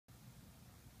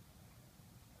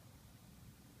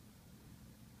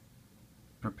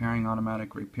preparing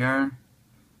automatic repair.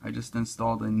 I just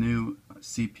installed a new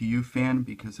CPU fan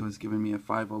because it was giving me a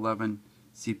 511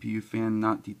 CPU fan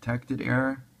not detected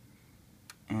error.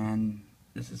 And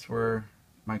this is where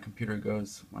my computer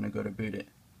goes when I go to boot it.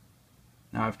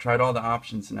 Now I've tried all the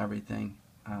options and everything.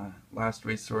 Last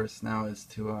resource now is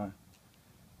to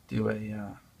do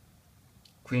a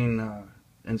clean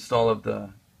install of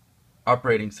the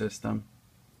operating system.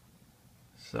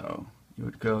 So you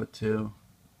would go to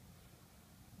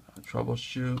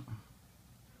troubleshoot,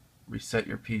 reset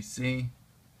your PC.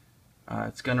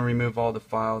 It's going to remove all the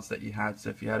files that you had, so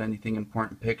if you had anything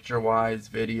important picture-wise,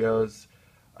 videos,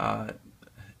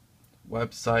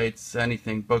 websites,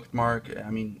 anything, bookmark, I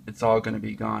mean, it's all going to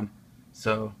be gone.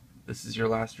 So this is your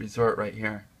last resort right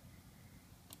here.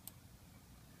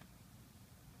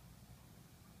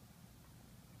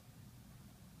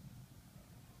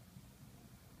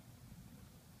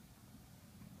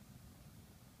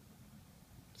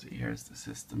 So here's the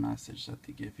system message that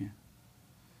they give you.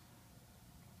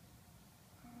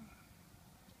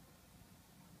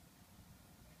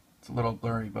 It's a little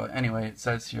blurry, but anyway, it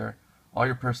says here, all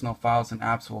your personal files and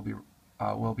apps will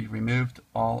be removed.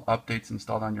 All updates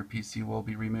installed on your PC will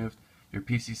be removed. Your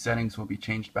PC settings will be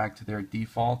changed back to their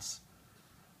defaults.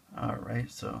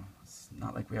 Alright, so it's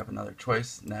not like we have another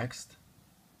choice. Next.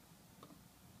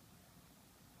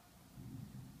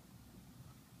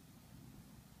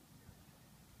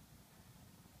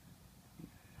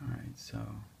 Alright,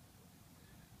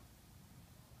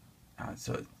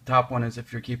 so the top one is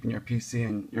if you're keeping your PC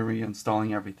and you're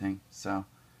reinstalling everything. So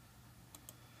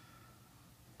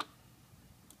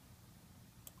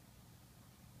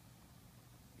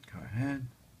go ahead.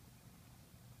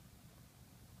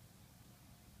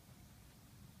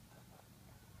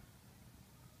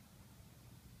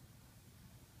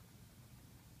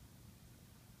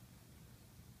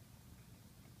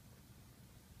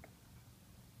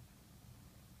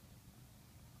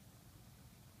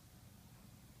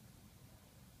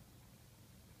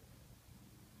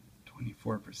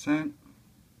 %.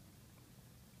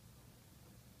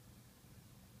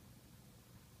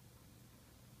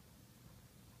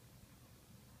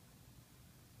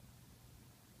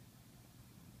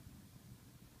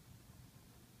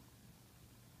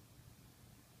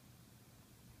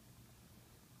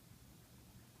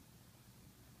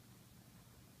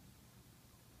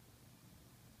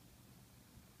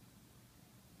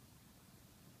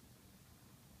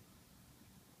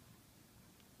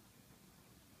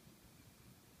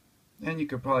 And you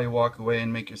could probably walk away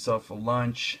and make yourself a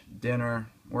lunch, dinner,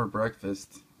 or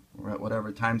breakfast, or at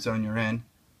whatever time zone you're in.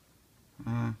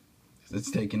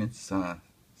 It's taking its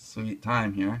sweet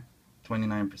time here,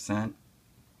 29%.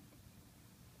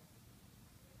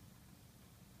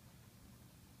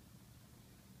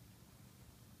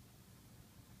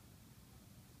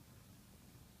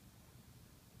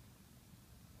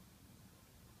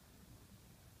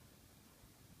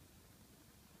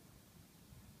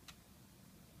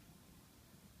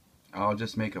 I'll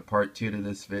just make a part 2 to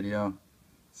this video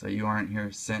so you aren't here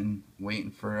sitting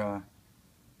waiting for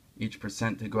each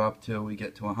percent to go up till we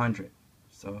get to 100.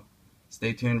 So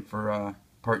stay tuned for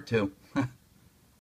part 2.